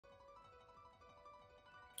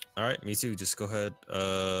All right, me too. Just go ahead. You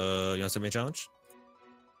want to send me a challenge?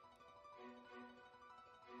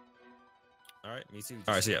 All right, me too.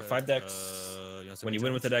 All right, so yeah, 5 decks. When you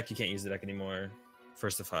win with the deck, you can't use the deck anymore.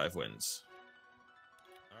 First to 5 wins.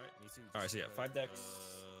 All right, me too. All right, so yeah, 5 decks.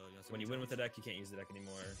 When you win with the deck, you can't use the deck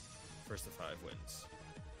anymore. First to 5 wins.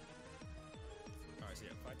 All right, so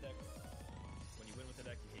yeah, 5 decks. When you win with the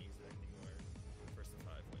deck, you can't use the deck anymore. First to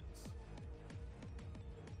 5 wins. All right, so yeah, 5 decks. When you win with the deck, you can't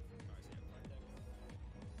use the deck.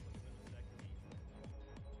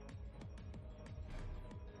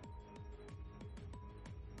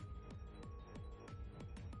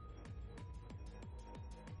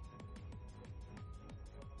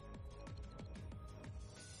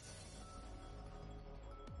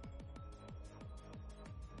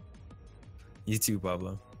 You too,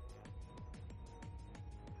 Pablo.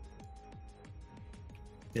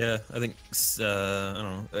 Yeah, I think, I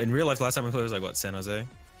don't know. In real life, last time I played was like, what, San Jose?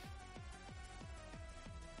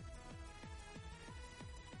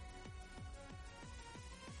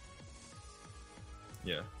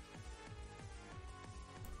 Yeah.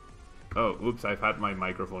 Oh, oops, I've had my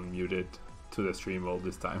microphone muted to the stream all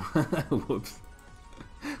this time. Whoops.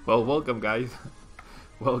 Well, welcome guys.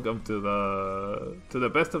 Welcome to the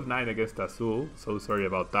best of 9 against Azul. So sorry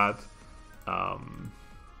about that.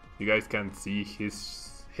 You guys can see his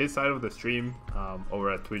side of the stream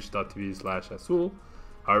over at twitch.tv/Azul.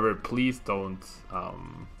 However, please don't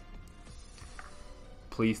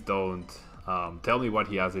tell me what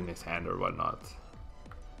he has in his hand or whatnot.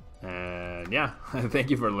 And yeah,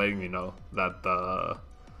 thank you for letting me know that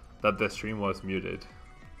the stream was muted.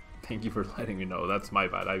 Thank you for letting me know. That's my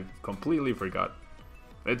bad. I completely forgot.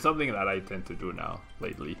 It's something that I tend to do now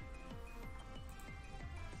lately.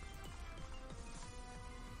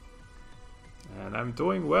 And I'm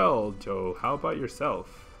doing well, Joe. How about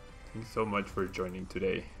yourself? Thank you so much for joining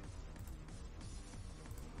today.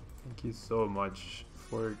 Thank you so much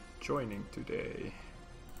for joining today.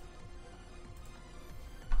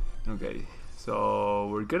 Okay, so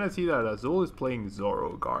we're gonna see that Azul is playing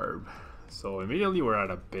Zoro Garb. So immediately we're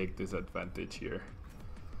at a big disadvantage here.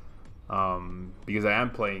 Because I am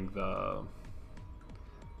playing the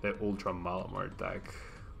Ultra Malamar deck.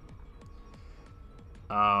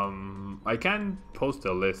 I can post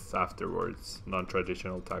a list afterwards,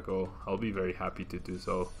 non-traditional taco. I'll be very happy to do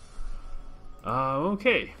so.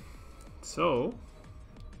 Okay, so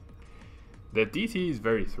the DC is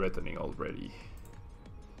very threatening already.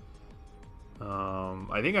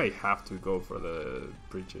 I think I have to go for the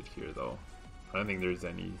Bridget here though. I don't think there's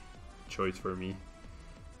any choice for me.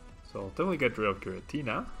 So I'll definitely get rid of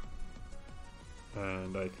Giratina.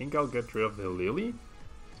 And I think I'll get rid of the Lily.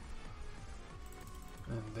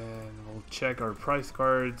 And then we'll check our price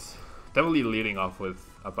cards. Definitely leading off with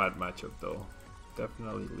a bad matchup though.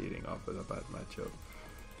 Definitely leading off with a bad matchup.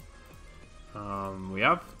 We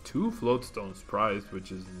have 2 Floatstones prized,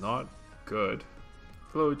 which is not good.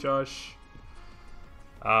 Hello Josh.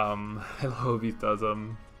 Hello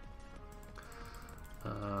Vitasm.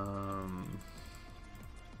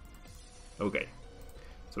 Okay,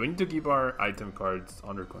 so we need to keep our item cards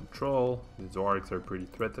under control. The Zorks are pretty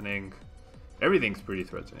threatening. Everything's pretty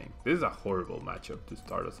threatening. This is a horrible matchup to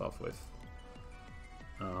start us off with.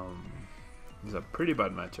 This is a pretty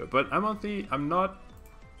bad matchup, but I'm not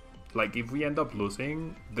like, if we end up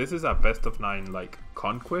losing, this is a best of 9 like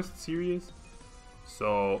conquest series.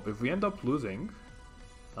 So if we end up losing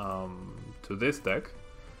to this deck,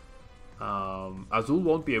 Azul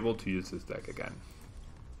won't be able to use this deck again.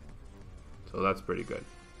 So that's pretty good.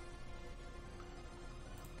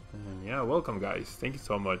 And yeah, welcome guys. Thank you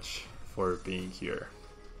so much for being here.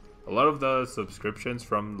 A lot of the subscriptions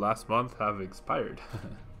from last month have expired.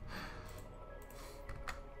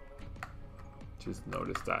 Just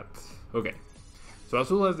noticed that. Okay, so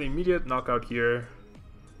Azul has the immediate knockout here.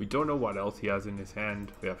 We don't know what else he has in his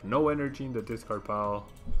hand. We have no energy in the discard pile.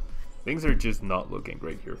 Things are just not looking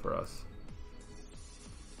great here for us.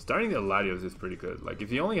 Starting the Latios is pretty good. Like, if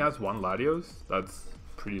he only has 1 Latios, that's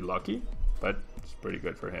pretty lucky, but it's pretty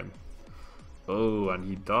good for him. Oh, and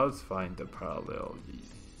he does find the parallel.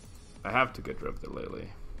 I have to get rid of the Lily.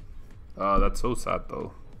 Oh, that's so sad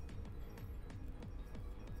though.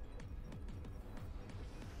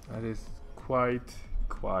 That is quite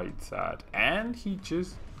sad. And he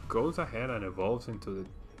just goes ahead and evolves into the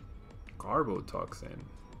Garbotoxin.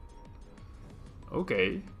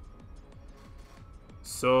 Okay.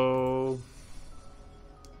 So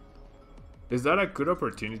is that a good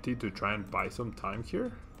opportunity to try and buy some time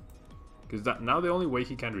here? Because that now the only way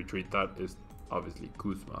he can retreat that is obviously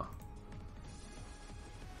Kuzma.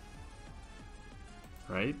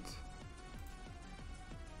 Right?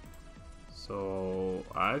 So So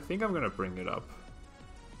I think I'm gonna bring it up.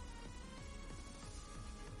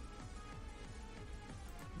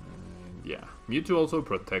 And yeah, Mewtwo also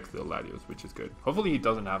protects the Latios, which is good. Hopefully he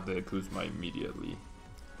doesn't have the Kuzma immediately.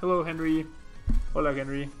 Hello, Henry. Hola,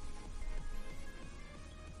 Henry.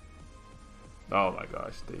 Oh my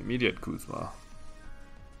gosh, the immediate Kuzma.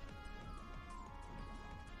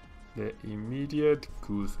 The immediate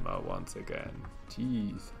Kuzma once again.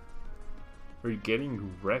 Jeez. We're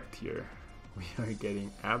getting wrecked here. We are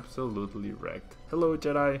getting absolutely wrecked. Hello,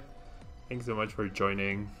 Jedi. Thanks so much for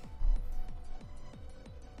joining.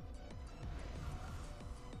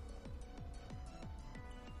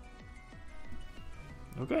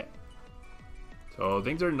 Okay. So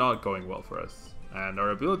things are not going well for us. And our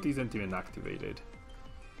ability isn't even activated.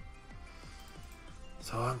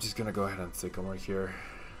 So I'm just gonna go ahead and Sycamore here.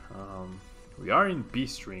 We are in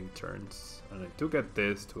B-string turns. And I do get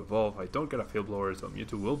this to evolve. I don't get a field blower, so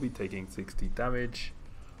Mewtwo will be taking 60 damage.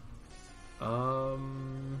 I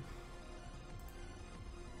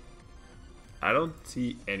don't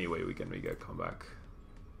see any way we can make a comeback.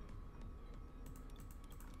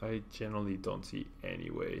 I generally don't see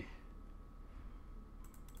any way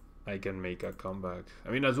I can make a comeback.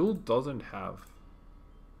 I mean, Azul doesn't have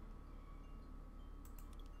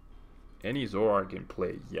any Zoroark in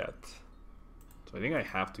play yet. So I think I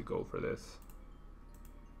have to go for this.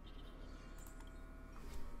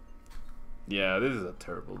 Yeah, this is a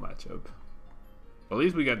terrible matchup. At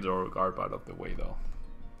least we get Zoroark out of the way though.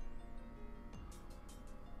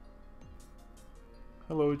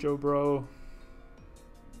 Hello, Joe Bro.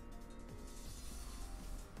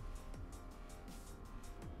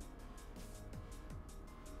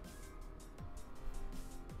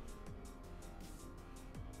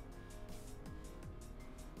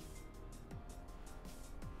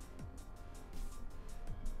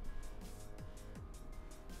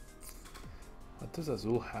 What does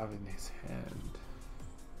Azul have in his hand?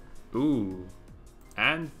 Ooh.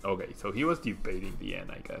 And, okay, so he was debating the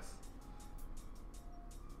end, I guess.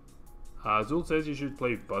 Azul says you should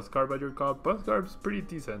play Buzzcarb at your comp. Buzzcarb's pretty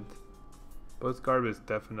decent. Buzzcarb is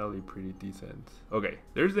definitely pretty decent. Okay,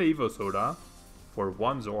 there's the Evo Soda for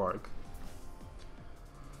 1 Zoroark.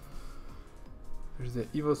 There's the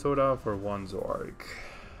Evo Soda for 1 Zoroark.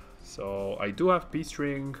 So I do have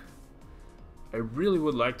B-String. I really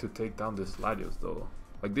would like to take down this Latios though.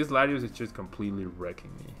 Like, this Latios is just completely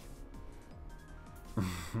wrecking me.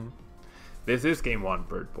 This is game 1,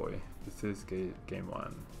 Bird Boy. This is game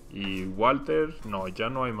 1. Y Walter, no, ya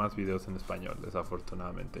no hay más videos en español,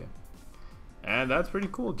 desafortunadamente. And that's pretty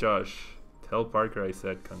cool, Josh. Tell Parker I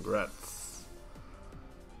said congrats.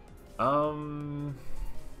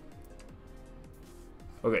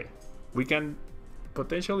 Okay, we can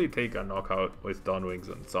potentially take a knockout with Dawn Wings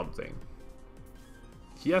on something.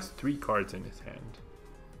 He has 3 cards in his hand.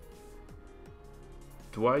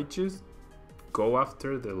 Do I just go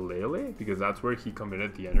after the Lele? Because that's where he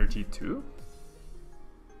committed the energy to?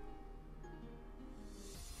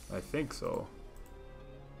 I think so.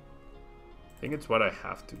 I think it's what I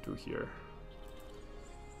have to do here.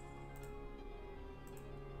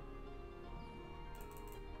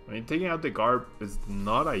 I mean, taking out the Garb is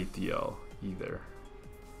not ideal either.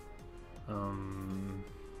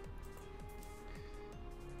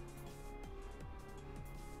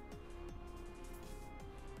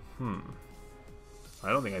 I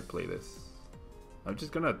don't think I play this. I'm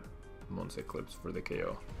just gonna Mons Eclipse for the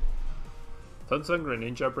KO. Sunsung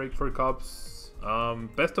Greninja break for Cops.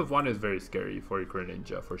 Best of 1 is very scary for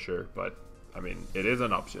Greninja for sure, but I mean, it is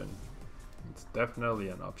an option. It's definitely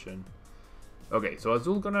an option. Okay, so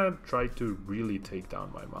Azul gonna try to really take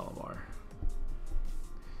down my Malamar.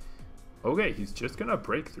 Okay, he's just gonna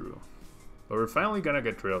break through. But we're finally gonna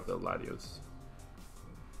get rid of the Latios.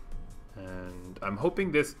 And I'm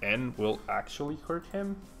hoping this N will actually hurt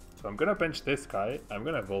him. So I'm gonna bench this guy. I'm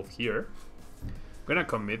gonna evolve here. I'm gonna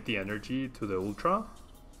commit the energy to the Ultra.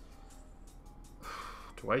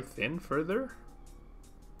 Do I thin further?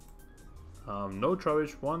 No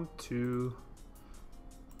Trubbish. 1, 2,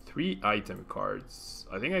 3 item cards.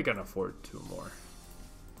 I think I can afford 2 more.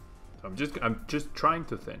 So I'm just trying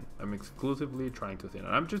to thin. I'm exclusively trying to thin.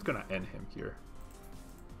 And I'm just gonna end him here.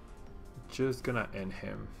 Just gonna end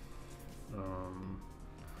him.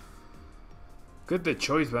 Get the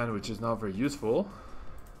choice band, which is not very useful.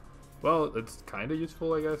 Well, it's kind of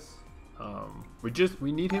useful, I guess.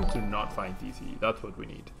 We need him to not find DC. That's what we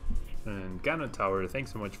need. And Ganon Tower,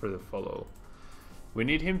 thanks so much for the follow. We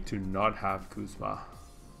need him to not have Kuzma.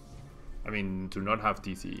 I mean, to not have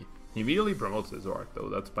DC. He immediately promotes his Zoroark though.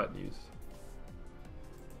 That's bad news.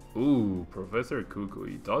 Ooh, Professor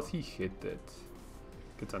Kukui. Does he hit it?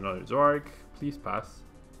 Gets another Zork. Please pass.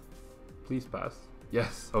 Please pass.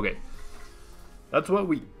 Yes, okay. That's what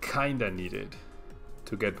we kinda needed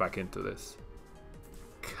to get back into this.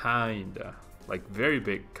 Kinda. Like very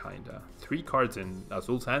big kinda. 3 cards in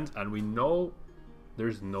Azul's hands and we know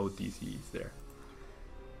there's no DCs there.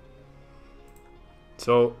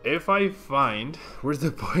 So if I find... Where's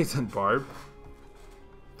the Poison Barb?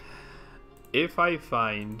 If I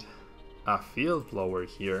find a Field Blower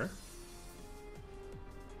here...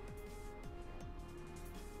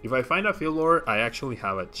 If I find a Field Blower, I actually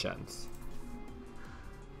have a chance.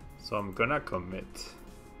 So I'm gonna commit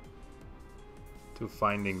to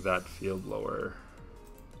finding that Field Blower.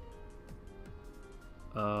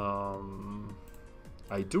 I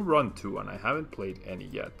do run 2 and I haven't played any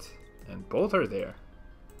yet. And both are there.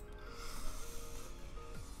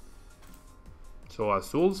 So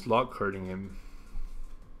Azul's luck hurting him.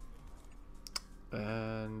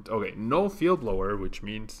 And okay, no Field Blower, which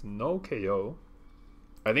means no KO.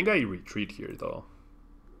 I think I retreat here though,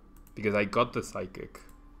 because I got the Psychic.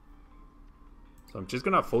 So I'm just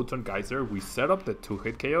gonna Photon Geyser. We set up the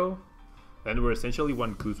 2-hit KO, then we're essentially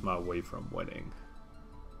 1 Kuzma away from winning.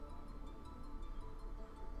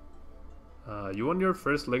 You won your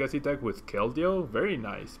first Legacy deck with Keldeo? Very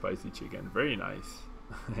nice, Spicy Chicken. Very nice.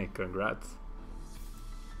 Congrats.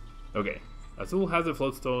 Okay, Azul has a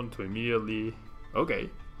Floatstone to immediately... Okay,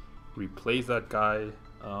 replace that guy.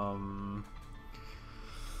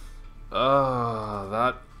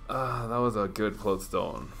 That was a good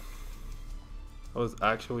Floatstone. That was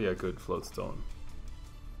actually a good Floatstone.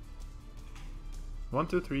 1,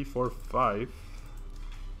 2, 3, 4, 5.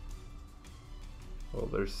 Well,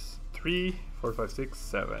 there's 3, 4, 5, 6,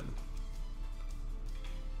 7.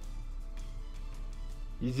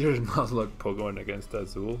 Easier Nuzlocke Pokemon against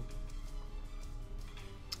Azul.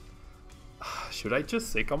 Should I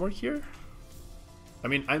just Sycamore here? I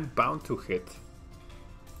mean, I'm bound to hit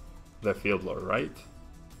the Field Blower, right?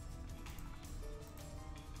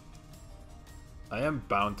 I am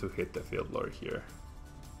bound to hit the Field Blower here.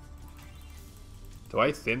 Do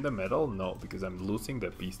I thin the metal? No, because I'm losing the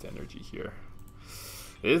Beast Energy here.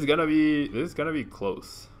 This is gonna be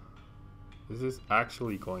close. This is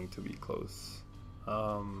actually going to be close.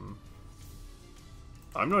 I'm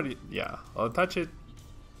not... Yeah, I'll touch it.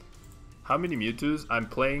 How many Mewtwo's? I'm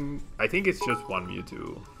playing... I think it's just 1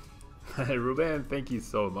 Mewtwo. Ruben, thank you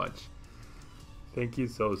so much. Thank you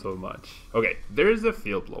so much. Okay, there's a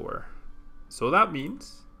Field Blower. So that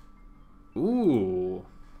means... Ooh,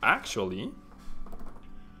 actually...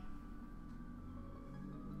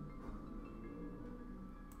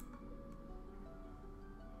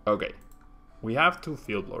 Okay, we have 2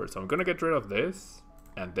 Field Blowers, so I'm gonna get rid of this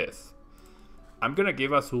and this. I'm gonna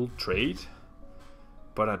give Azul trade,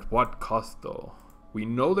 but at what cost though? We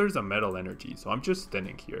know there's a Metal Energy, so I'm just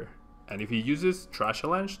thinning here. And if he uses Trash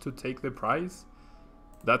Avalanche to take the prize,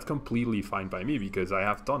 that's completely fine by me because I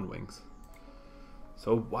have Dawn Wings.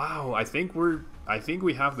 So wow, I think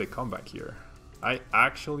we have the comeback here. I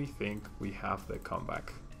actually think we have the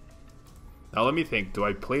comeback. Now let me think, do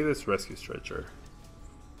I play this Rescue Stretcher?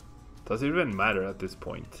 Does it even matter at this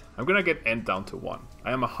point? I'm gonna get End down to 1.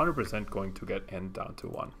 I am 100% going to get End down to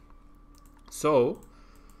 1. So,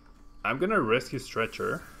 I'm gonna Rescue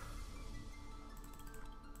Stretcher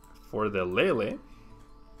for the Lele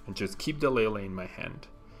and just keep the Lele in my hand.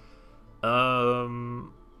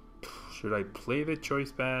 Should I play the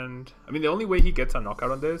Choice Band? I mean, the only way he gets a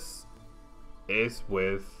knockout on this is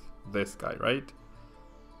with this guy, right?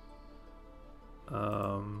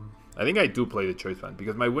 I think I do play the Choice Band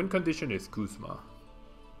because my win condition is Kuzma.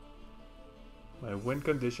 My win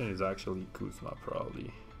condition is actually Kuzma, probably.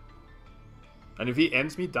 And if he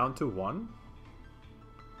ends me down to 1,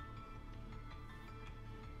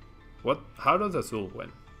 how does Azul win?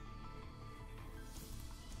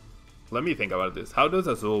 Let me think about this. How does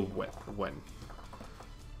Azul win?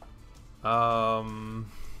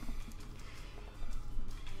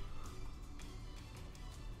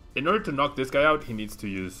 In order to knock this guy out, he needs to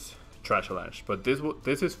use Trash Avalanche, but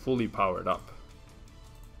this is fully powered up,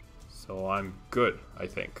 so I'm good, I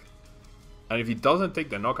think. And if he doesn't take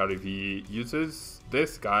the knockout, if he uses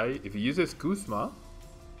this guy, if he uses Kuzma,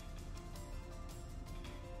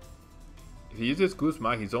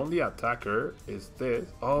 his only attacker is this.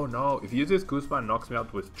 Oh no, if he uses Kuzma and knocks me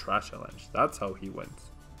out with Trash Avalanche, that's how he wins.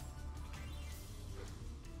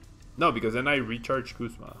 No, because then I recharge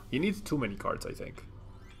Kuzma. He needs too many cards, I think.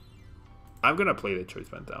 I'm gonna play the Choice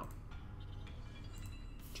Band down,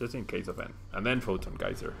 just in case of N, and then Photon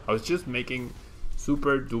Geyser. I was just making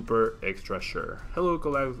super duper extra sure. Hello,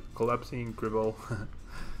 collapsing Gribble.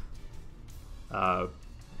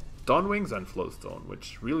 Dawn Wings and Flowstone,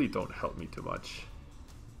 which really don't help me too much.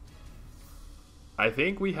 I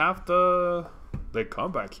think we have the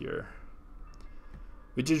comeback here,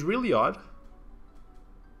 which is really odd.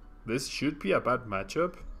 This should be a bad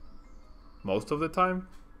matchup most of the time.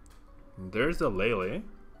 There's the Lele.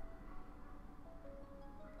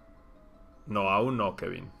 No, aún no,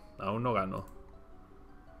 Kevin. Aún no gano.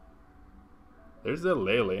 There's the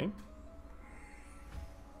Lele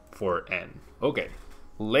for N. Okay.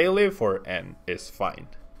 Lele for N is fine.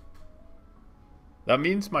 That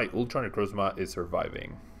means my Ultra Necrozma is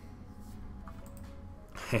surviving.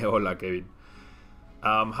 Hola, Kevin.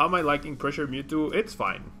 How am I liking Pressure Mewtwo? It's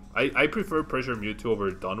fine. I prefer Pressure Mewtwo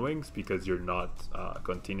over Dawn Wings because you're not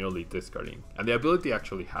continually discarding. And the ability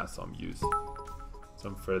actually has some use.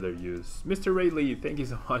 Some further use. Mr. Rayleigh, thank you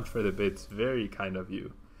so much for the bits. Very kind of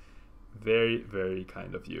you. Very, very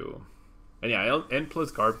kind of you. And yeah, N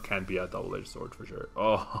plus Garb can be a double-edged sword for sure.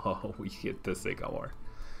 Oh, we hit the Sycamore.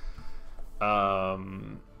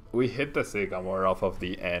 We hit the Sycamore off of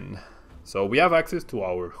the N. So we have access to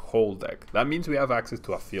our whole deck. That means we have access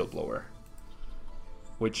to a Field Blower.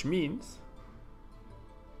 Which means...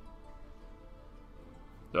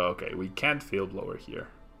 Okay, we can't Field Blower here.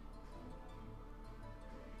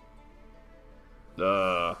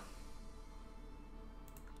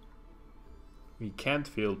 We can't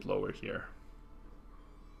Field Blower here.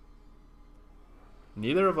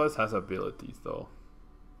 Neither of us has abilities though.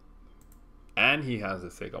 And he has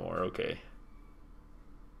a Sycamore, okay.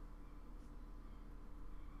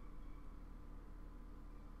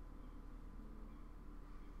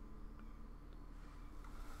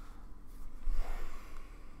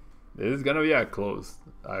 This is gonna be a close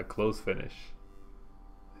finish.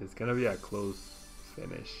 It's gonna be a close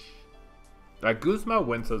finish. Guzma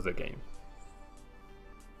wins us the game.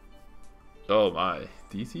 Oh my,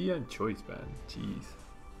 DC and Choice Band, jeez.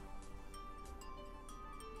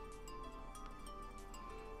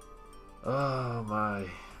 Oh my.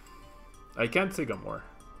 I can't Sycamore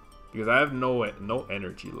because I have no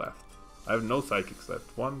energy left. I have no Psychics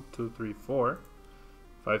left. 1, 2, 3, 4,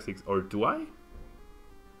 5, 6. Or do I?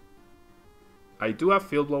 I do have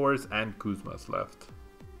Field Blowers and Kuzmas left.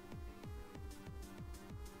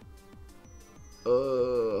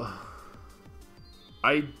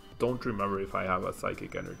 I don't remember if I have a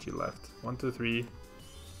Psychic Energy left. 1, 2, 3,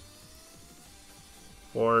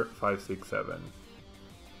 4, 5, 6, 7.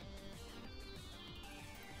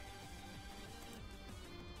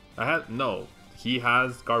 No. He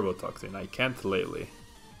has Garbotoxin. I can't Lele.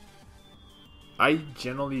 I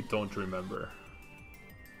generally don't remember.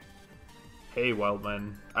 Hey,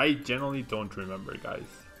 Wildman. I generally don't remember, guys.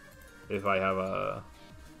 If I have a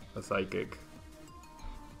Psychic.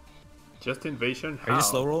 Just Invasion? How? Are you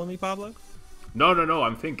slow rolling me, Pablo? No.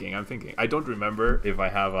 I'm thinking. I don't remember if I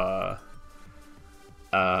have a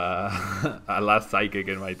last Psychic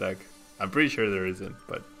in my deck. I'm pretty sure there isn't,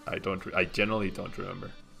 but I generally don't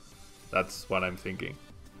remember. That's what I'm thinking.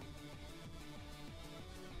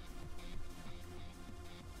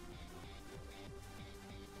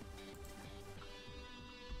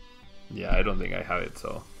 Yeah, I don't think I have it,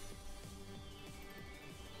 so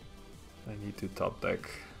I need to top deck.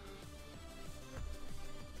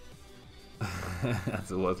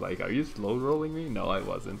 Azul was like, are you slow rolling me? No, I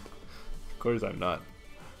wasn't. Of course I'm not.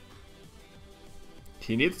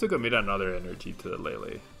 He needs to commit another energy to the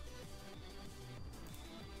Lele.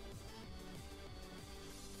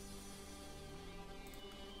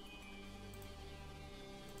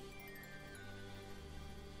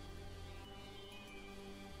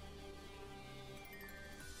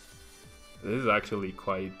 This is actually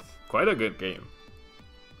quite a good game.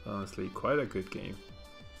 Honestly, quite a good game.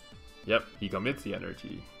 Yep, he commits the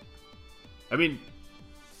energy. I mean,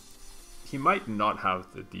 he might not have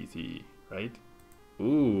the DC, right?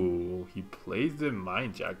 Ooh, he plays the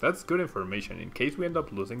Mind Jack. That's good information. In case we end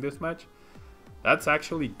up losing this match, that's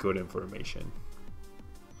actually good information.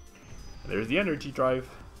 And there's the Energy Drive.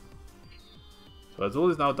 So Azul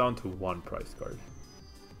is now down to 1 prize card.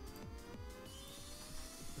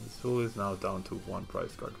 Azul is now down to 1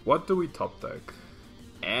 prize card. What do we top deck?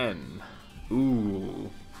 N. Ooh.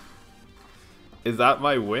 Is that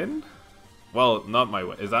my win? Well, not my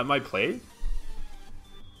win. Is that my play?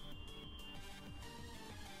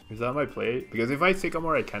 Is that my play? Because if I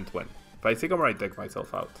Sycamore, I can't win. If I Sycamore, I deck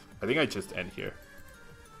myself out. I think I just end here.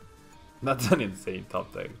 That's an insane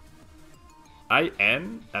top deck. I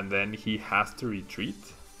end, and then he has to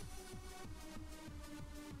retreat.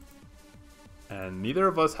 And neither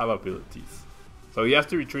of us have abilities. So he has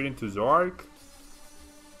to retreat into Zoroark.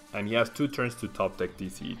 And he has 2 turns to top deck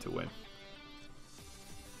DCE to win.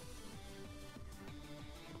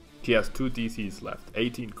 He has 2 DCs left,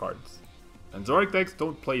 18 cards. And Zorak decks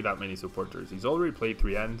don't play that many supporters. He's already played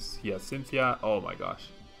 3 ends. He has Cynthia. Oh my gosh.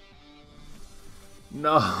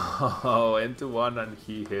 No, into 1 and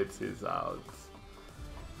he hits his outs.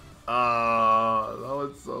 Oh, that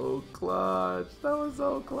was so clutch. That was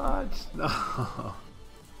so clutch. No.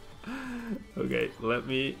 Okay, let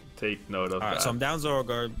me take note of that. Alright, so I'm down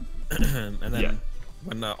Zorogard, and then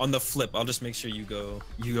when on the flip, I'll just make sure you go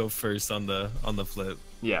first on the flip.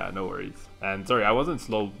 Yeah, no worries. And sorry, I wasn't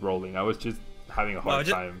slow rolling. I was just having a hard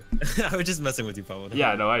time. I was just messing with you, Pablo.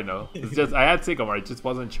 Yeah, no, I know. It's just I had Sycamore. I just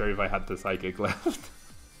wasn't sure if I had the Psychic left.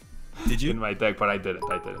 Did you? In my deck, but I didn't.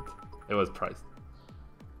 It was priced.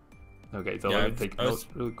 Okay, so let me take notes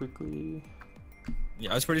really quickly.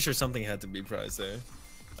 Yeah, I was pretty sure something had to be prized there.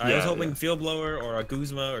 I was hoping Field Blower or a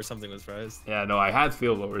Guzma or something was prized. Yeah, no, I had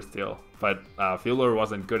Field Blower still, but Field Blower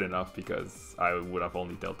wasn't good enough because I would have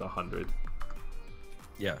only dealt 100.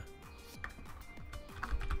 Yeah.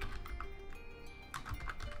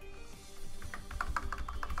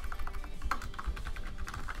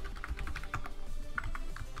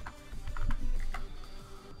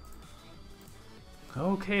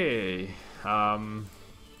 Okay. Let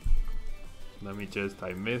me just,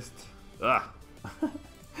 I missed.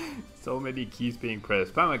 So many keys being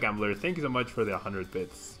pressed. Spam a Gambler, thank you so much for the 100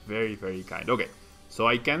 bits. Very, very kind. Okay, so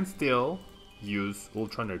I can still use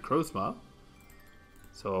Ultra Necrozma.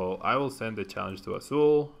 So I will send the challenge to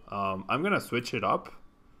Azul. I'm gonna switch it up.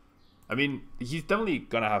 I mean, he's definitely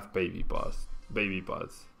gonna have Baby Buzz. He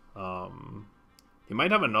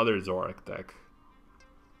might have another Zorak deck.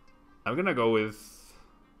 I'm gonna go with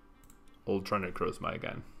Ultra Necrozma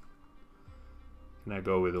again. Can I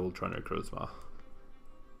go with Ultra Necrozma?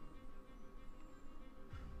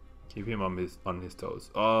 Keep him on his toes.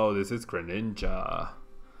 Oh, this is Greninja.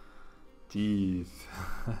 Jeez.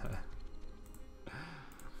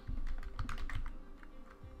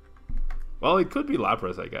 Well, it could be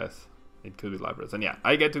Lapras, I guess. It could be Lapras. And yeah,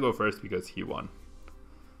 I get to go first because he won.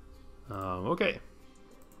 Okay.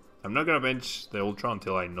 I'm not gonna bench the Ultra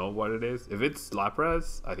until I know what it is. If it's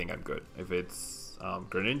Lapras, I think I'm good. If it's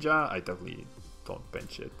Greninja, I definitely don't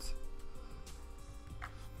bench it.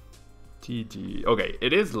 TG. Okay,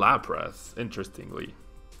 it is Lapras, interestingly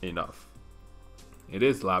enough. It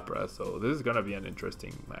is Lapras, so this is gonna be an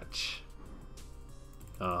interesting match.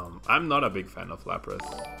 I'm not a big fan of Lapras,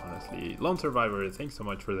 honestly. Lone Survivor, thanks so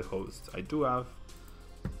much for the host. I do have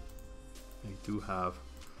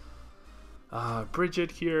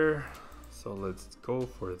Bridget here, so let's go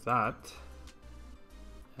for that.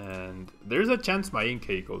 And there's a chance my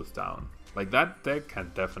Inkay goes down. Like, that deck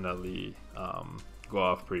can definitely go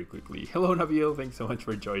off pretty quickly. Hello Nabil, thanks so much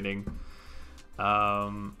for joining.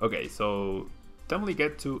 Okay, so definitely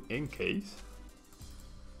get to Inkays.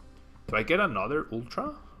 Do I get another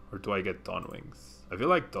Ultra or do I get Dawnwings? I feel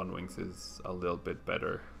like Dawnwings is a little bit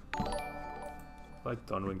better.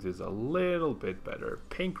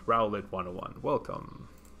 Pink Rowlet 101, welcome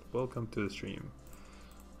to the stream.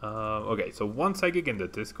 Okay, so 1 Psychic in the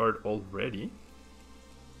discard already.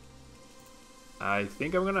 I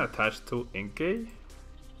think I'm gonna attach to Inkay,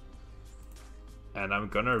 and I'm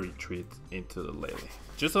gonna retreat into the Lele,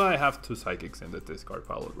 just so I have 2 Psychics in the discard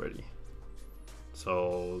pile already.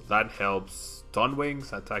 So that helps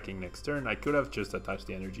Dawnwings attacking next turn. I could have just attached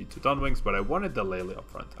the energy to Dawnwings, but I wanted the Lele up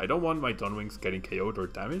front. I don't want my Dawnwings getting KO'd or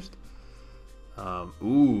damaged.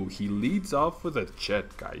 Ooh, he leads off with a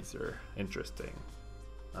Jet Geyser. Interesting.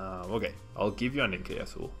 Okay, I'll give you an Inkay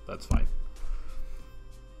Azul. That's fine.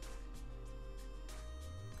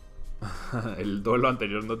 El duelo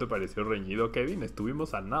anterior no te pareció reñido, Kevin.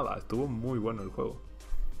 Estuvimos a nada. Estuvo muy bueno el juego.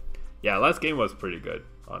 Yeah, last game was pretty good.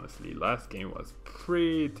 Honestly, last game was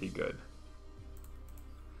pretty good.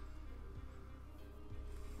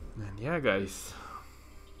 And yeah, guys,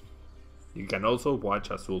 you can also watch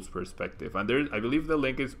Azul's perspective. And there, I believe the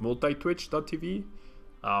link is multitwitch.tv,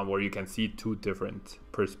 where you can see 2 different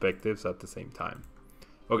perspectives at the same time.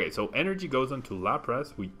 Okay, so energy goes onto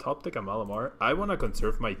Lapras. We top deck a Malamar. I want to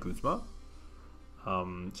conserve my Guzma.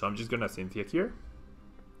 So I'm just going to Cynthia here.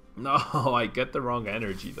 No, I get the wrong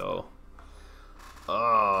energy though.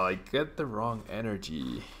 Oh, I get the wrong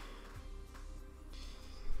energy.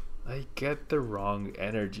 I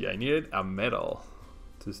needed a metal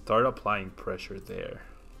to start applying pressure there.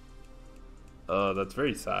 That's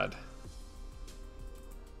very sad.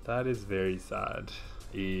 That is very sad.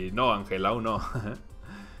 No, Angela, no.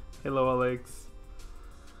 Hello, Alex.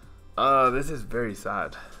 This is very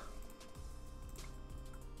sad.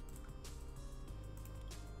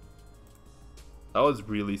 That was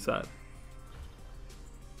really sad.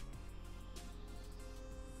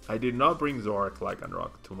 I did not bring Zorak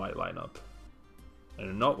Lycanroc to my lineup. I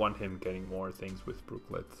do not want him getting more things with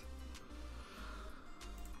Brooklet.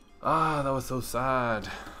 Ah, that was so sad.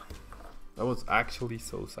 That was actually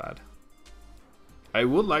so sad. I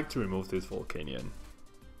would like to remove this Volcanion.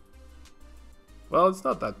 Well, it's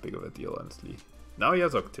not that big of a deal, honestly. Now he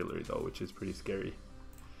has Octillery though, which is pretty scary.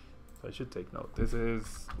 So I should take note. This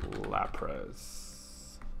is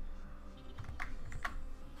Lapras.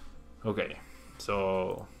 Okay,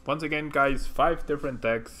 so once again, guys, 5 different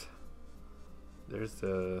decks. There's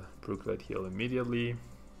the Brooklet heal immediately.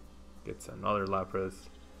 Gets another Lapras.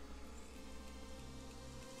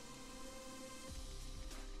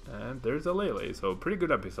 And there's a Lele, so pretty good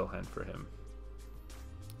Abyssal hand for him.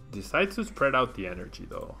 Decides to spread out the energy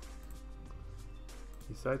though.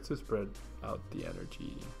 Decides to spread out the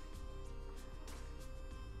energy.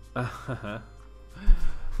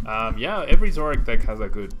 Yeah, every Zorak deck has a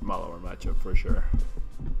good Malamar matchup for sure.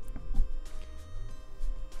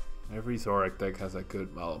 Every Zorak deck has a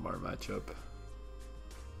good Malamar matchup.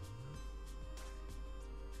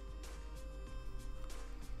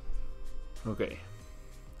 Okay.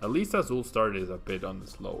 At least Azul start is a bit on the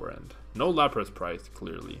slower end. No Lapras priced,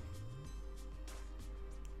 clearly.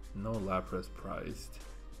 No Lapras priced.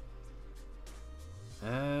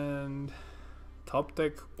 And top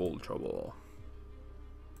deck Ultra Ball.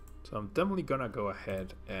 So I'm definitely gonna go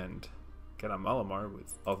ahead and get a Malamar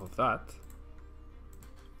with off of that.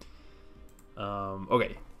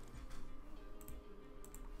 Okay.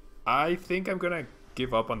 I think I'm gonna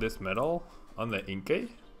give up on this metal on the Inkay.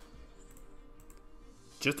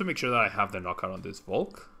 Just to make sure that I have the knockout on this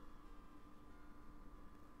Volk.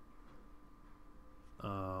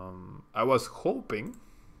 I was hoping,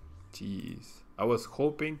 I was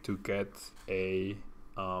hoping to get a,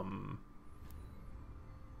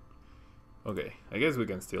 okay, I guess we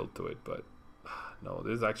can still do it, but no,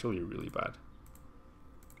 this is actually really bad.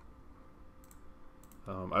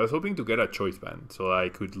 I was hoping to get a choice band so I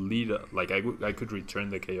could lead, like I could return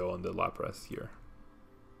the KO on the Lapras here.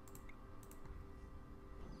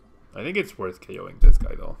 I think it's worth KOing this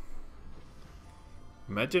guy though.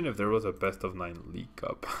 Imagine if there was a best of 9 League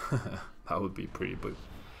Cup. That would be pretty big.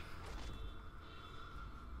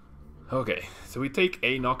 Okay, so we take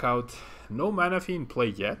a knockout. No Manaphy in play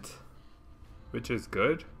yet, which is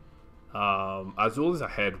good. Azul is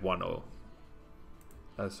ahead 1-0.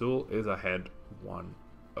 Azul is ahead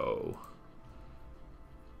 1-0.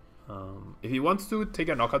 If he wants to take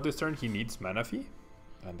a knockout this turn, he needs Manaphy.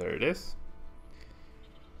 And there it is.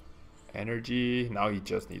 Energy. Now he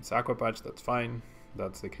just needs Aqua Patch. That's fine.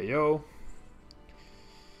 That's the KO.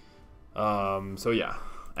 So yeah.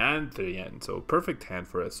 And the end. So perfect hand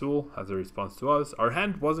for Azul as a response to us. Our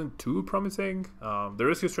hand wasn't too promising. The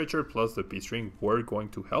Rescue Stretcher plus the B-String were going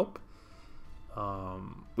to help.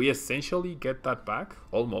 We essentially get that back.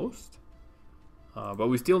 Almost. But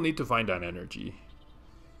we still need to find an energy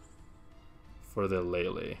for the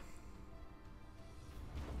Lele.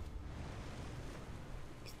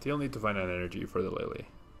 Still need to find an energy for the Lele.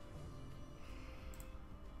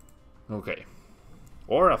 Okay.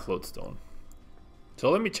 Or a Floatstone. So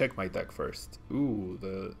let me check my deck first. Ooh,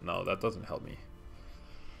 no, that doesn't help me.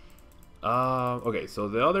 Okay, so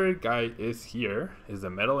the other guy is here. Is the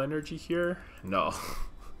Metal Energy here? No.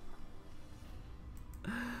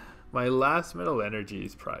 My last Metal Energy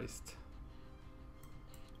is priced.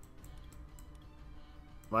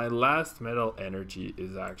 My last Metal Energy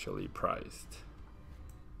is actually priced.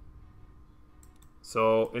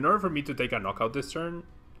 So in order for me to take a knockout this turn,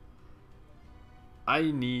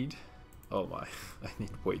 I need, oh my, I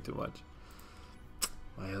need way too much.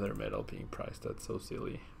 My other metal being priced, that's so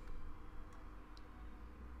silly.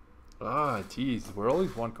 Ah, jeez, we're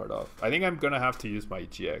always one card off. I think I'm gonna have to use my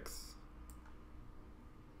GX.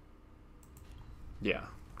 Yeah,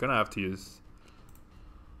 gonna have to use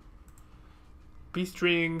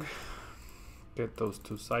B-String, get those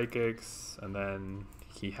 2 Psychics, and then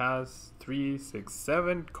he has 3, 6,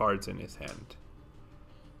 7 cards in his hand.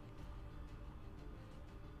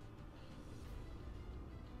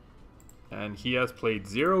 And he has played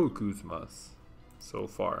 0 Guzmas so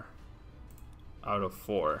far out of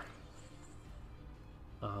 4.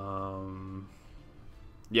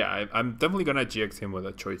 Yeah, I'm definitely gonna GX him with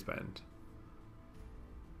a choice band.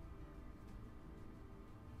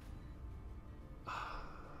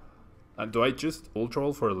 And do I just Ultra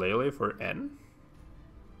Roll for Lele for N?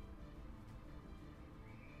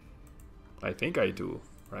 I think I do,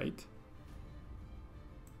 right?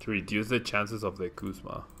 To reduce the chances of the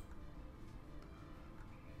Guzma.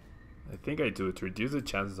 I think I do, to reduce the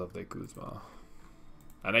chances of the Guzma.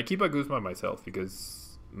 And I keep a Guzma myself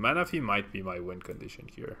because Manaphy might be my win condition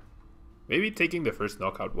here. Maybe taking the first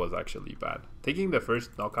knockout was actually bad. Taking the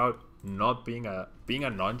first knockout not being a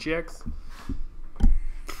non-GX,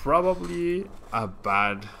 probably a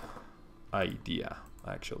bad idea,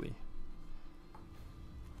 actually.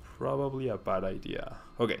 Probably a bad idea.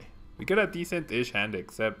 Okay, we get a decent-ish hand,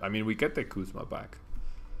 except, I mean, we get the Kuzma back.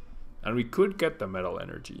 And we could get the Metal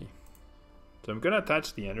Energy. So I'm gonna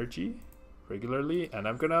attach the energy regularly, and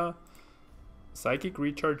I'm gonna Psychic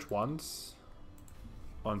Recharge once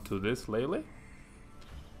onto this Lele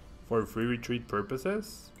for free retreat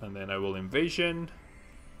purposes, and then I will Invasion,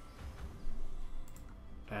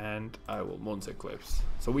 and I will Moon's Eclipse.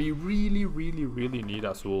 So we really need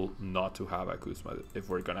Azul not to have a Kuzma if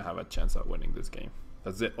we're gonna have a chance at winning this game.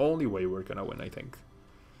 That's the only way we're gonna win, I think.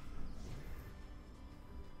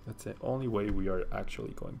 That's the only way we are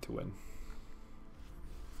actually going to win.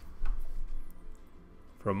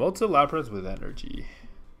 Promotes the Lapras with energy,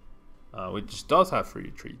 which does have free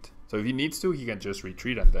retreat. So if he needs to, he can just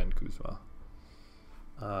retreat and then Kuzma.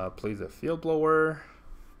 Plays a Field Blower.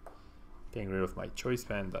 Getting rid of my Choice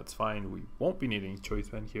Band, that's fine. We won't be needing Choice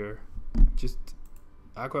Band here. Just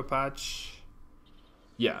Aqua Patch.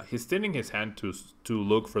 Yeah, he's thinning his hand to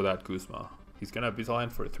look for that Kuzma. He's gonna Abyssal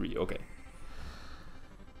Hand for 3, okay.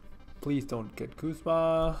 Please don't get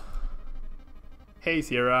Kuzma. Hey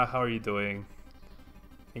Sierra, how are you doing?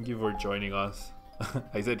 Thank you for joining us.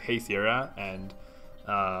 I said hey Sierra and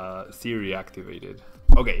Siri activated.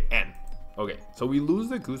 Okay, N. Okay, so we lose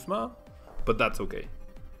the Kuzma, but that's okay.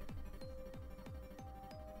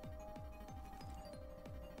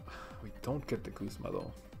 We don't get the Kuzma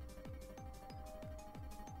though.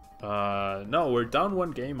 No, we're down 1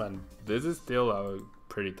 game and this is still a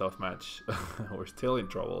pretty tough match. We're still in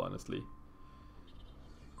trouble, honestly.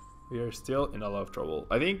 We are still in a lot of trouble.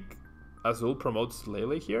 I think Azul promotes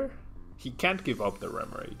Lele here. He can't give up the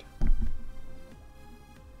Remoraid.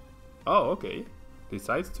 Oh, okay.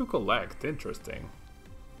 Decides to collect. Interesting.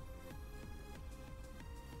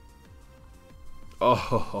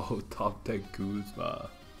 Oh, top deck Kuzma.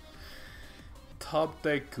 Top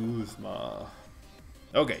deck Kuzma.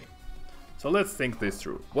 Okay. So let's think this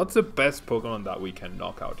through. What's the best Pokemon that we can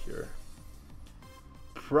knock out here?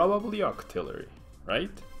 Probably Octillery, right?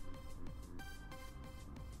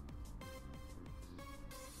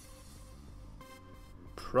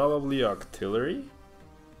 Probably Octillery.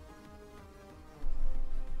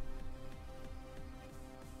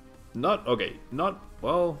 Not, okay, not,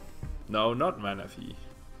 well, no, not Manaphy.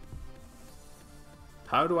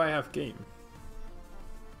 How do I have game?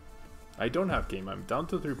 I don't have game, I'm down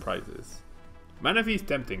to 3 prizes. Manaphy is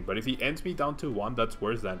tempting, but if he ends me down to 1, that's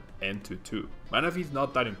worse than end to 2. Manaphy is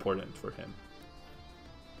not that important for him.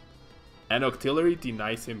 And Octillery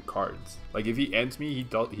denies him cards. Like if he ends me,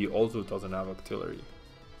 he also doesn't have Octillery.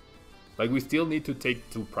 Like we still need to take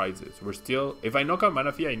 2 prizes. We're still, if I knock out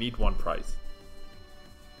Manaphy, I need 1 prize.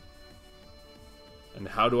 And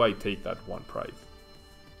how do I take that 1 prize?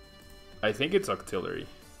 I think it's Octillery.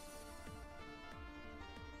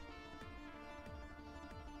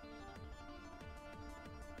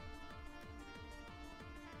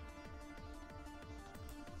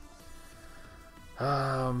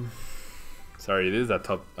 Sorry, this is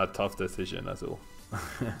a tough decision, Azul.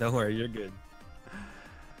 Don't worry, you're good.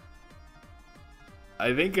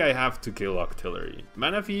 I think I have to kill Octillery.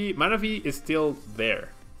 Manaphy is still there.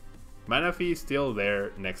 Manaphy is still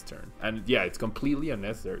there next turn. And yeah, it's completely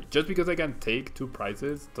unnecessary. Just because I can take 2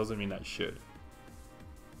 prizes doesn't mean I should.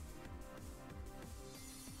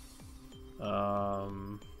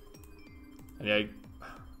 And yeah,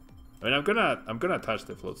 I mean I'm gonna attach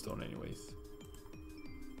the Floatstone anyways.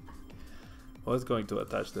 I was going to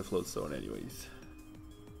attach the Floatstone anyways.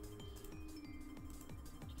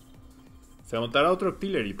 Se montará otro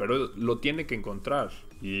Octillery, pero lo tiene que encontrar.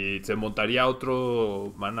 Y se montaría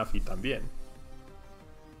otro Manaphy también.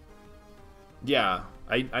 Yeah,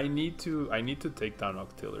 I need to take down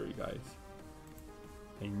Octillery, guys.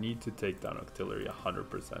 I need to take down Octillery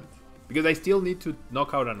 100%. Because I still need to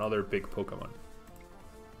knock out another big Pokemon.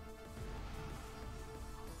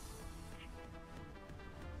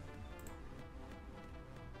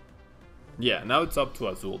 Yeah, now it's up to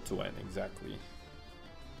Azul to win, exactly.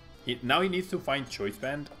 Now he needs to find Choice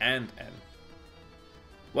Band and N.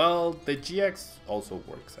 Well, the GX also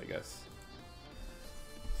works, I guess.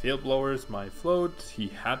 Field Blower's my float. He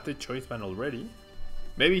had the Choice Band already.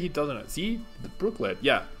 Maybe he doesn't. See? The Brooklet.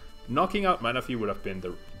 Yeah. Knocking out Manaphy would have been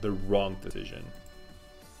the wrong decision.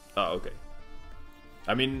 Oh, okay.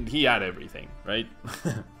 I mean, he had everything, right?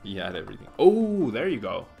 He had everything. Oh, there you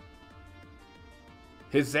go.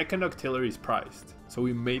 His second Octillery is priced. So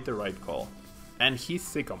we made the right call. and he's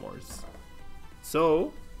Sycamores.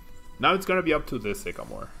 So now it's gonna be up to this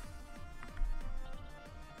Sycamore.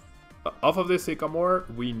 Off of this Sycamore,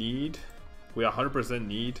 we 100%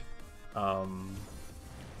 need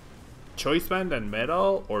Choice Band and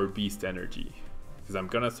Metal or Beast Energy, because I'm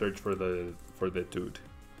gonna search for the dude.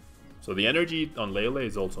 So the energy on Lele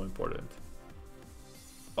is also important.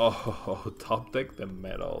 Oh, top deck the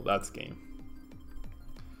Metal. That's game.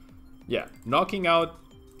 Yeah, knocking out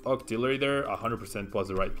Octillery there 100% was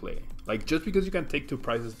the right play. Like, just because you can take 2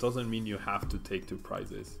 prizes doesn't mean you have to take 2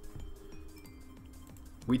 prizes.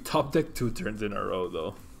 We top deck 2 turns in a row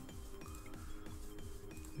though.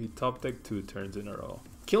 We top deck 2 turns in a row.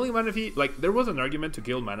 Killing Manaphy, like, there was an argument to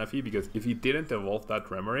kill Manaphy because if he didn't evolve that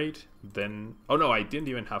Remoraid, then... Oh no, I didn't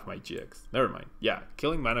even have my GX. Never mind. Yeah,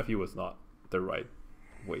 killing Manaphy was not the right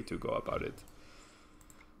way to go about it.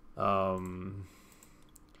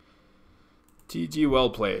 GG, well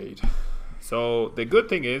played. So the good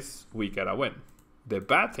thing is we get a win. The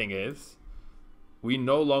bad thing is we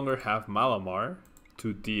no longer have Malamar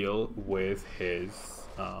to deal with his...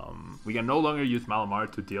 we can no longer use Malamar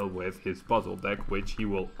to deal with his puzzle deck, which he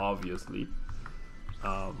will obviously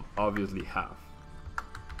have.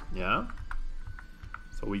 Yeah?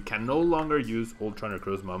 So we can no longer use Ultra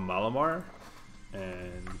Necrozma Malamar,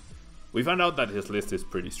 and we found out that his list is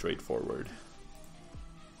pretty straightforward.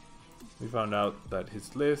 We found out that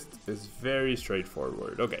his list is very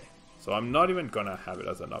straightforward. Okay, so I'm not even gonna have it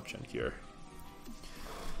as an option here.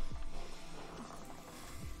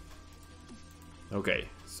 Okay,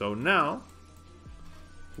 so now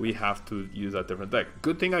we have to use a different deck.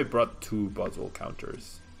 Good thing I brought 2 puzzle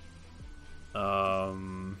counters.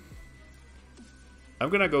 I'm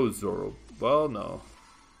gonna go Zoro. Well, no.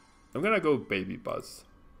 I'm gonna go Baby Buzz.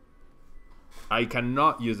 I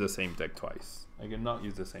cannot use the same deck twice.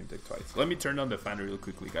 Let me turn on the fan real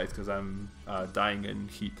quickly, guys, because I'm dying in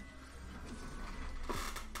heat.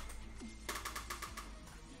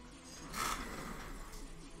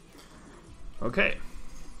 Okay.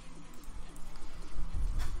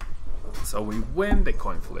 So we win the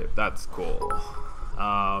coin flip. That's cool.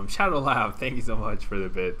 Shadow Lab, thank you so much for the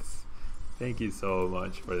bits. Thank you so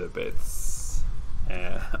much for the bits.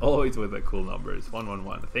 Always with the cool numbers.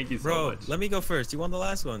 111. Thank you so much. Let me go first. You won the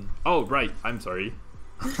last one. Oh, right. I'm sorry.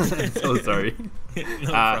 So sorry.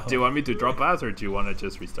 No do you want me to drop pass or do you want to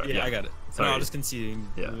just restart? Yeah, I got it. Sorry. No, I'll just concede.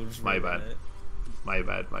 Yeah, my bad. My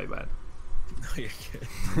bad. No, you're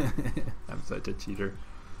good. I'm such a cheater.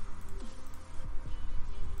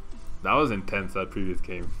 That was intense, that previous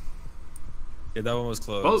game. Yeah, that one was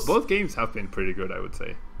close. Both games have been pretty good, I would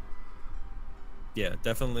say. Yeah,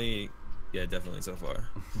 definitely. Yeah, definitely so far.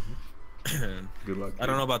 Good luck. I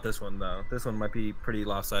don't know about this one, though. This one might be pretty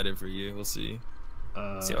lopsided for you. We'll see.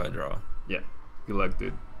 See how I draw. Yeah, good luck,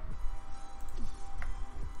 dude.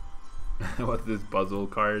 What's this puzzle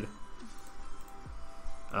card?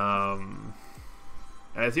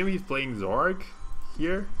 I assume he's playing Zorg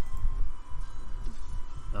here.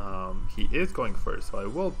 He is going first, so I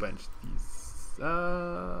will bench these.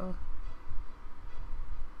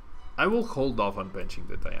 I will hold off on benching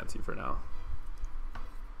the Diancie for now.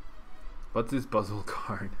 What's this puzzle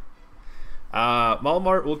card?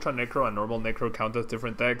 Malamar, Ultra Necro, and Normal Necro count as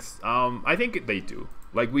different decks. I think they do.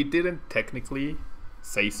 Like, we didn't technically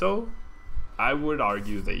say so. I would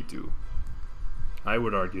argue they do.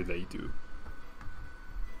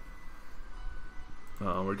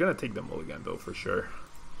 We're gonna take the mulligan though for sure.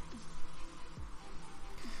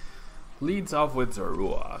 Leads off with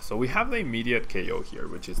Zorua. So we have the immediate KO here,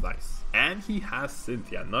 which is nice. And he has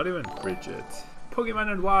Cynthia, not even Bridget.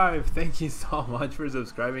 Pokemon and Wife, thank you so much for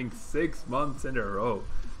subscribing 6 months in a row.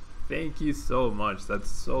 Thank you so much.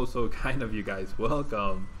 That's so kind of you guys.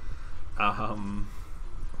 Welcome.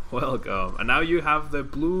 Welcome. And now you have the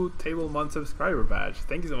blue Tablemon subscriber badge.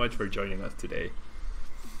 Thank you so much for joining us today.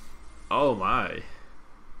 Oh my.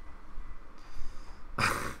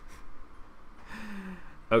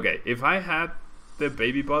 Okay, if I had the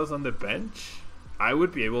Baby Buzz on the bench, I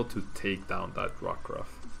would be able to take down that Rockruff.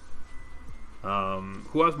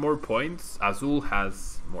 Who has more points? Azul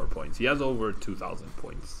has more points. He has over 2,000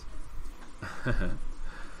 points.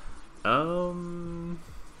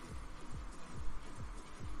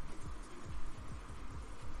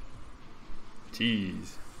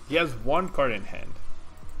 Jeez. He has 1 card in hand.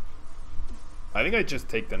 I think I just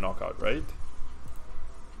take the knockout, right?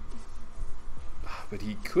 But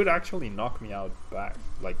he could actually knock me out back.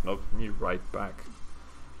 Like, knock me right back.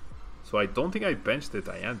 So I don't think I bench the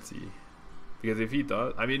Diancie. Because if he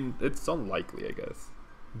does... I mean, it's unlikely, I guess.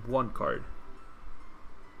 1 card.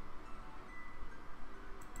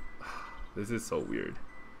 This is so weird.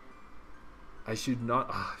 I should not.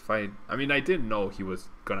 I mean, I didn't know he was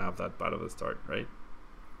gonna have that bad of a start, right?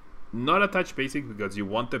 Not attach basics because you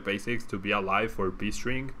want the basics to be alive for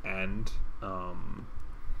B-string and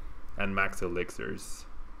max elixirs.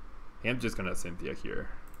 I'm just gonna Cynthia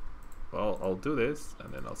here. Well, I'll do this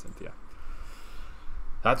and then I'll Cynthia.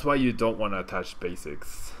 That's why you don't want to attach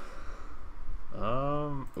basics.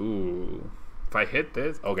 Ooh. If I hit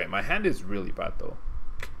this, okay, my hand is really bad though.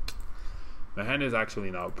 My hand is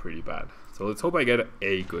actually now pretty bad. So let's hope I get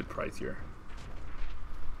a good price here.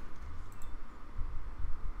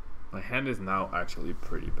 My hand is now actually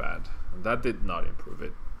pretty bad. And that did not improve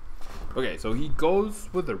it. Okay, so he goes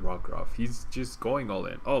with the Rockruff. He's just going all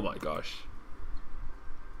in. Oh my gosh.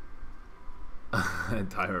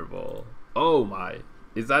 Timer ball. Oh my.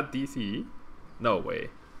 Is that DCE? No way.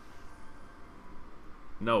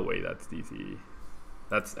 No way that's DCE.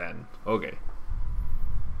 That's N. Okay.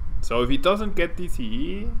 So if he doesn't get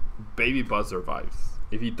DCE, Baby Buzz survives.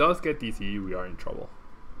 If he does get DCE, we are in trouble.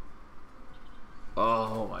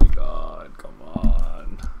 Oh my god, come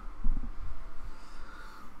on.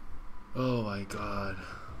 Oh my god.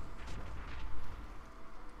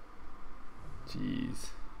 Jeez.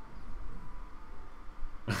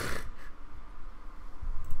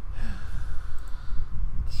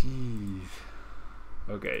 Jeez.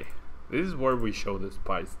 Okay. This is where we show the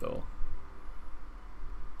spice though.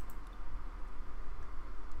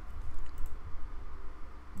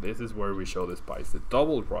 This is where we show the spice. The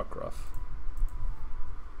double Rockruff.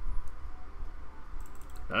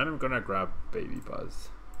 And I'm gonna grab Baby Buzz.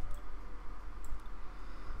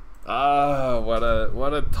 Ah, what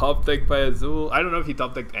a top deck by Azul. I don't know if he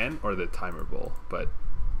top decked N or the Timer Ball, but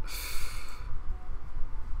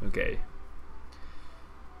okay.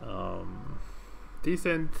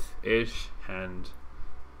 Decent-ish hand.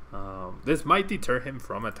 This might deter him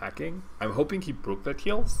from attacking. I'm hoping he Brooklet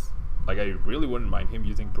heals. Like, I really wouldn't mind him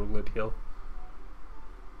using Brooklet heal.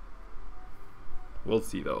 We'll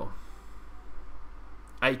see though.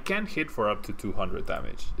 I can hit for up to 200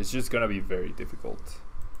 damage. It's just gonna be very difficult.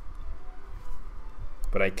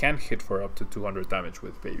 But I can hit for up to 200 damage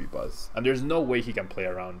with Baby Buzz. And there's no way he can play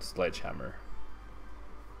around Sledgehammer.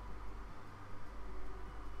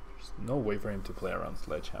 There's no way for him to play around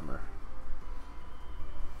Sledgehammer.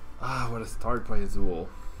 Ah, what a start by Azul.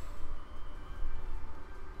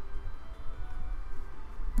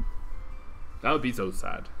 That would be so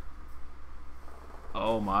sad.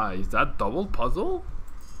 Oh my, is that double puzzle?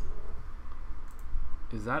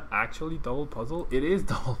 Is that actually double puzzle? It is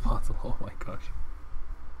double puzzle, oh my gosh.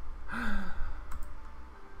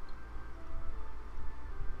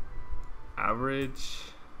 Average.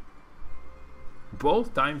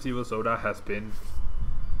 Both times Evo Soda has been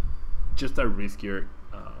just a riskier.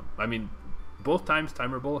 I mean, both times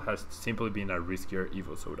Timer Ball has simply been a riskier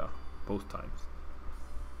Evo Soda. Both times.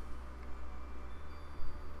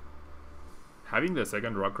 Having the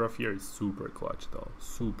second Rockruff here is super clutch though.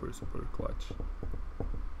 Super, super clutch.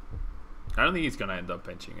 I don't think he's gonna end up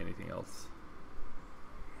benching anything else.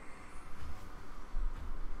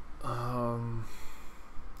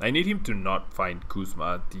 I need him to not find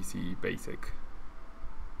Kuzma DC basic.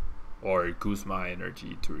 Or Kuzma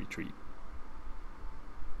energy to retreat.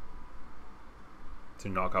 To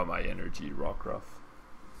knock out my energy Rockruff.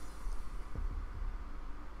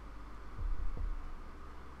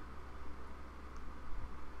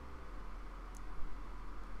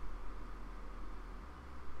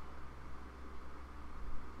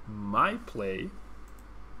 My play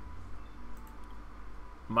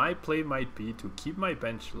might be to keep my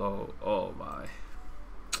bench low. Oh my.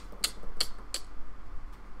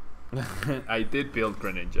 I did build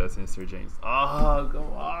Greninja since Sir James. Oh,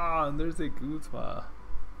 come on. There's a Kuzma.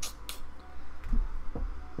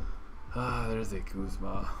 Ah, there's a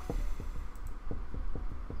Kuzma.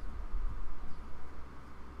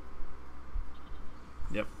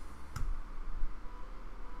 Yep.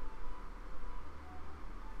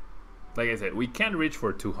 Like I said, we can reach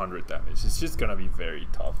for 200 damage. It's just gonna be very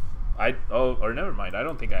tough. Or never mind. I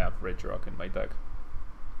don't think I have Regirock in my deck.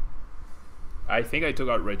 I think I took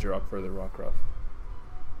out Regirock for the Rockruff.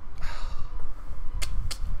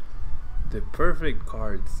 The perfect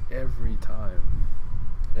cards every time.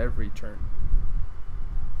 Every turn.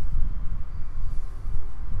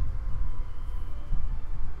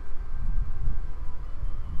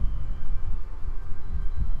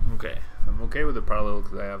 Okay. I'm okay with the parallel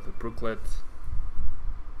because I have the Brooklet.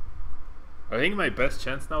 I think my best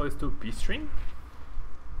chance now is to B-string.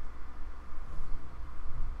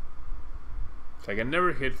 So I can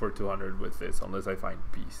never hit for 200 with this unless I find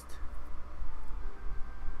Beast.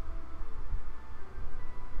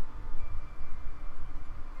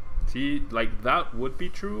 See, like that would be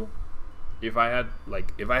true if I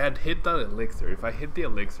had hit that elixir. If I hit the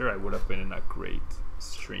elixir, I would have been in a great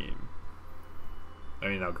stream. I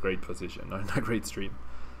mean, a great position, not in a great stream.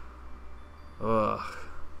 Ugh.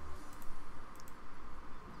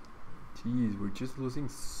 Jeez, we're just losing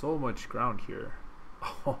so much ground here.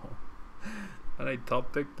 Oh, and I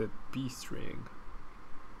top decked the B string.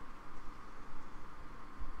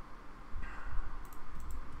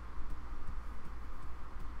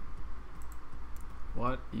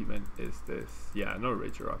 What even is this? Yeah, no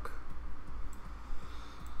Rage Rock.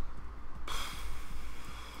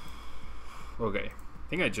 Okay, I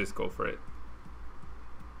think I just go for it.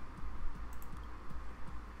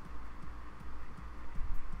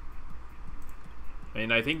 I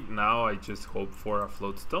mean, I think now I just hope for a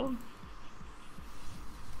float stone.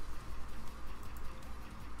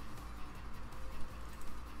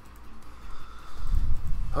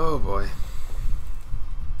 Oh boy.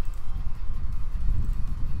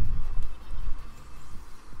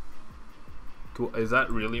 Cool. Is that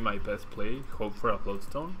really my best play? Hope for a float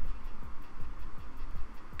stone?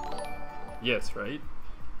 Yes, right?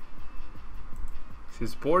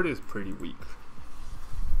 His board is pretty weak.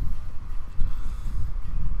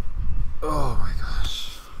 Oh my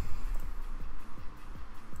gosh.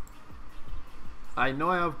 I know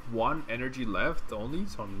I have one energy left only,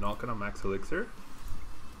 so I'm not gonna max elixir.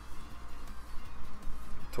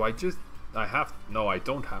 So no, I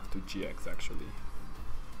don't have to GX actually.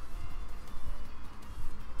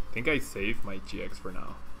 I think I save my GX for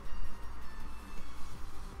now.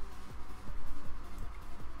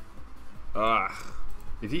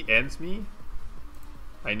 If he ends me,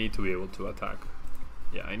 I need to be able to attack.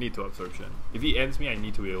 Yeah, I need to absorption. If he ends me, I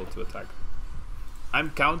need to be able to attack.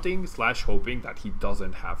 I'm counting / hoping that he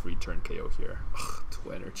doesn't have return KO here. Ugh,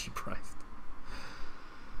 2 energy priced.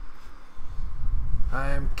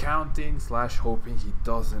 I am counting / hoping he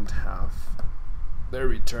doesn't have the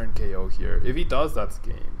return KO here. If he does, that's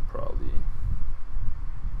game, probably.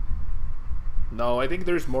 No, I think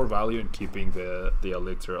there's more value in keeping the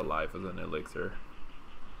elixir alive as an elixir.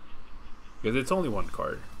 Because it's only 1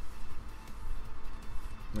 card.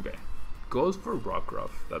 Okay. Goes for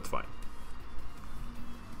Rockruff. That's fine.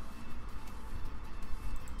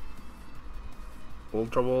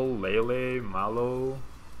 Ultra Ball, Lele, Malo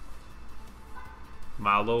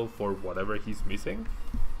for whatever he's missing.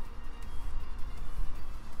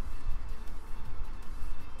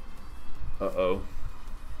 Uh-oh.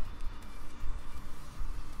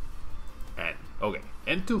 And, okay.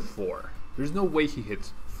 N24. There's no way he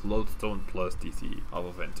hits Floatstone plus DC off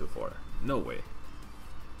of N24. No way.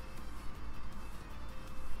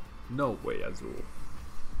 No way, Azul.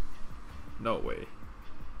 No way.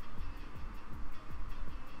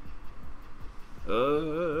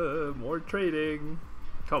 More trading.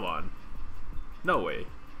 Come on. No way.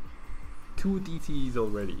 2 DCs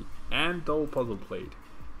already. And double puzzle played.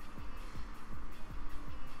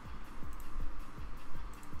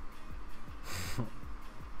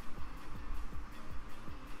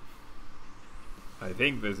 I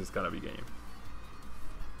think this is gonna be game.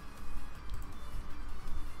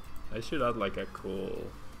 I should add like a cool...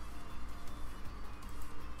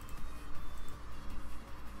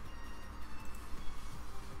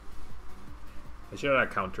 I should add a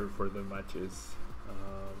counter for the matches.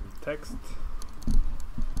 Text.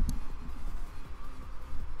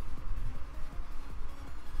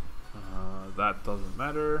 That doesn't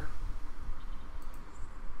matter.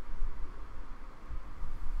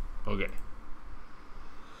 Okay.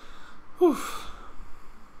 Whew.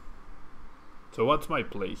 So what's my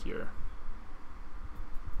play here?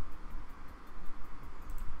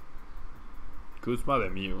 Guzma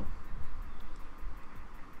de Mew.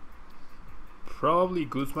 Probably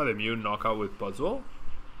Guzma de Mew knockout with Puzzle.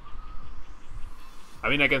 I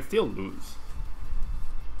mean, I can still lose.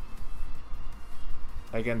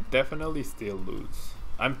 I can definitely still lose.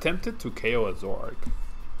 I'm tempted to KO a Zork.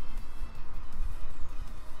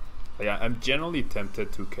 Yeah, I'm generally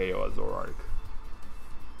tempted to KO a Zork.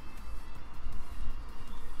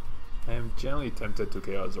 I am generally tempted to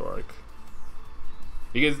KO a Zork.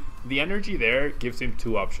 Because the energy there gives him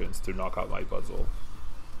 2 options to knock out my Puzzle.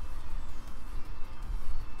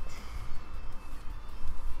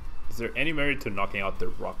 Is there any merit to knocking out the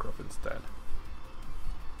Rockruff instead?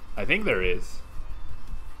 I think there is.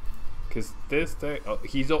 Because this deck... Oh,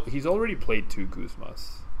 he's already played 2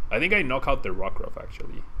 Guzmas. I think I knock out the Rockruff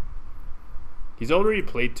actually. He's already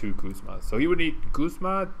played 2 Guzmas. So he would need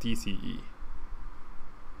Guzma, DCE.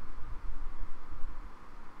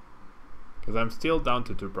 Because I'm still down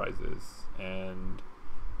to 2 prizes. And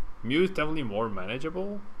Mew is definitely more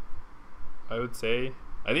manageable, I would say.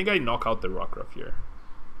 I think I knock out the Rockruff here.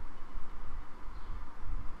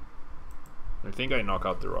 I think I knock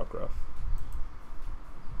out the Rockruff.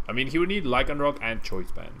 I mean, he would need Lycanroc and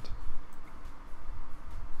Choice Band.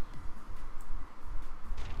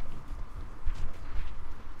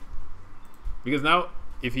 Because now,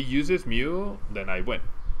 if he uses Mew, then I win.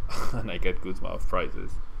 And I get Guzma of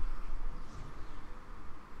prizes.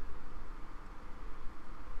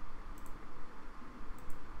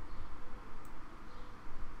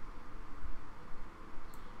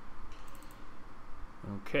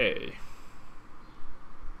 Okay.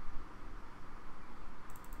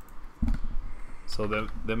 So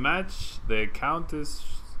the match, the count is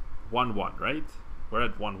 1-1, right? We're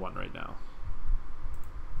at 1-1 right now.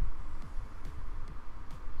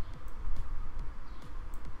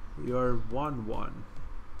 We are 1-1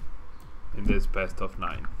 in this best of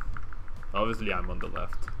 9. Obviously, I'm on the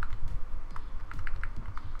left.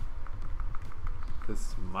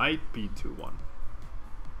 This might be 2-1.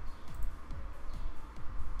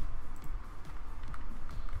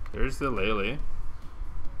 There's the Lele.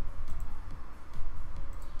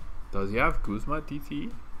 Does he have Guzma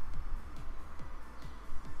DT?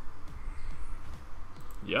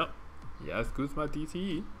 Yep. He has Guzma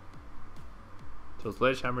DT. So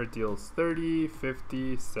Sledgehammer deals 30,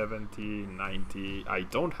 50, 70, 90. I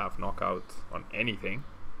don't have knockout on anything.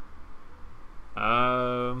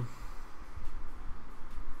 I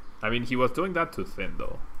mean, he was doing that to Thin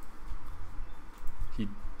though. He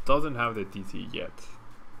doesn't have the DT yet.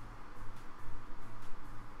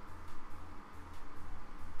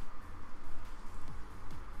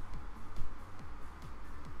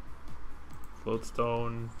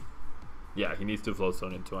 Floatstone. Yeah, he needs to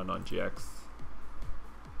Floatstone into a non-GX.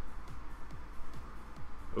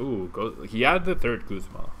 Ooh, he had the third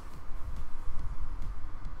Guzma.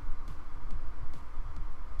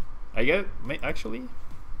 I get, actually,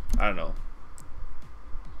 I don't know.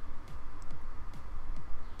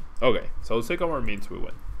 Okay, so Sycamore means we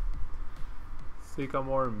win.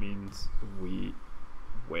 Sycamore means we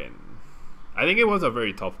win. I think it was a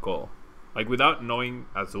very tough call. Like, without knowing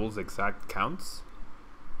Azul's exact counts,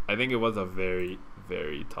 I think it was a very,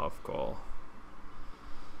 very tough call.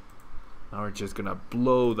 Now we're just gonna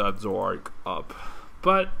blow that Zoroark up.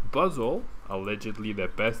 But Buzzle, allegedly the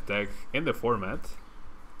best deck in the format.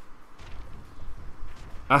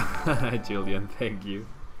 Julian, thank you.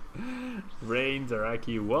 Rain,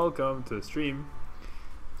 Zaraki, welcome to the stream.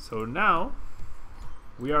 So now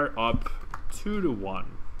we are up 2-1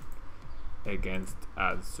 against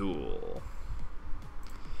Azul.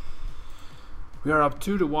 We are up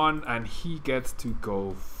 2-1 and he gets to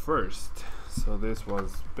go first. So this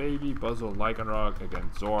was Baby Buzzle Lycanroc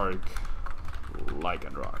against Zoroark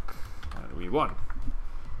Lycanroc, and we won.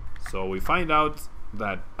 So we find out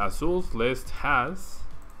that Azul's list has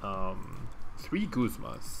 3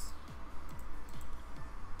 Guzmas.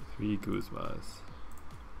 3 Guzmas.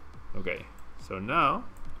 Okay, so now,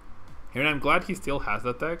 here, I'm glad he still has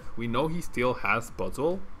that deck. We know he still has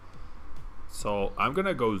Buzzle. So I'm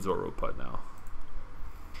gonna go Zoropod now.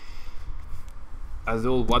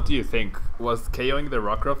 Azul, what do you think? Was KOing the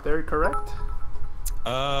Rockruff there correct?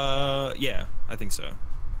 Yeah, I think so.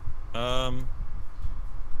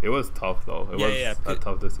 It was tough though. It was a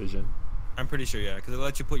tough decision. I'm pretty sure, yeah, because it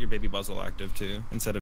lets you put your Baby Buzzle active too, instead of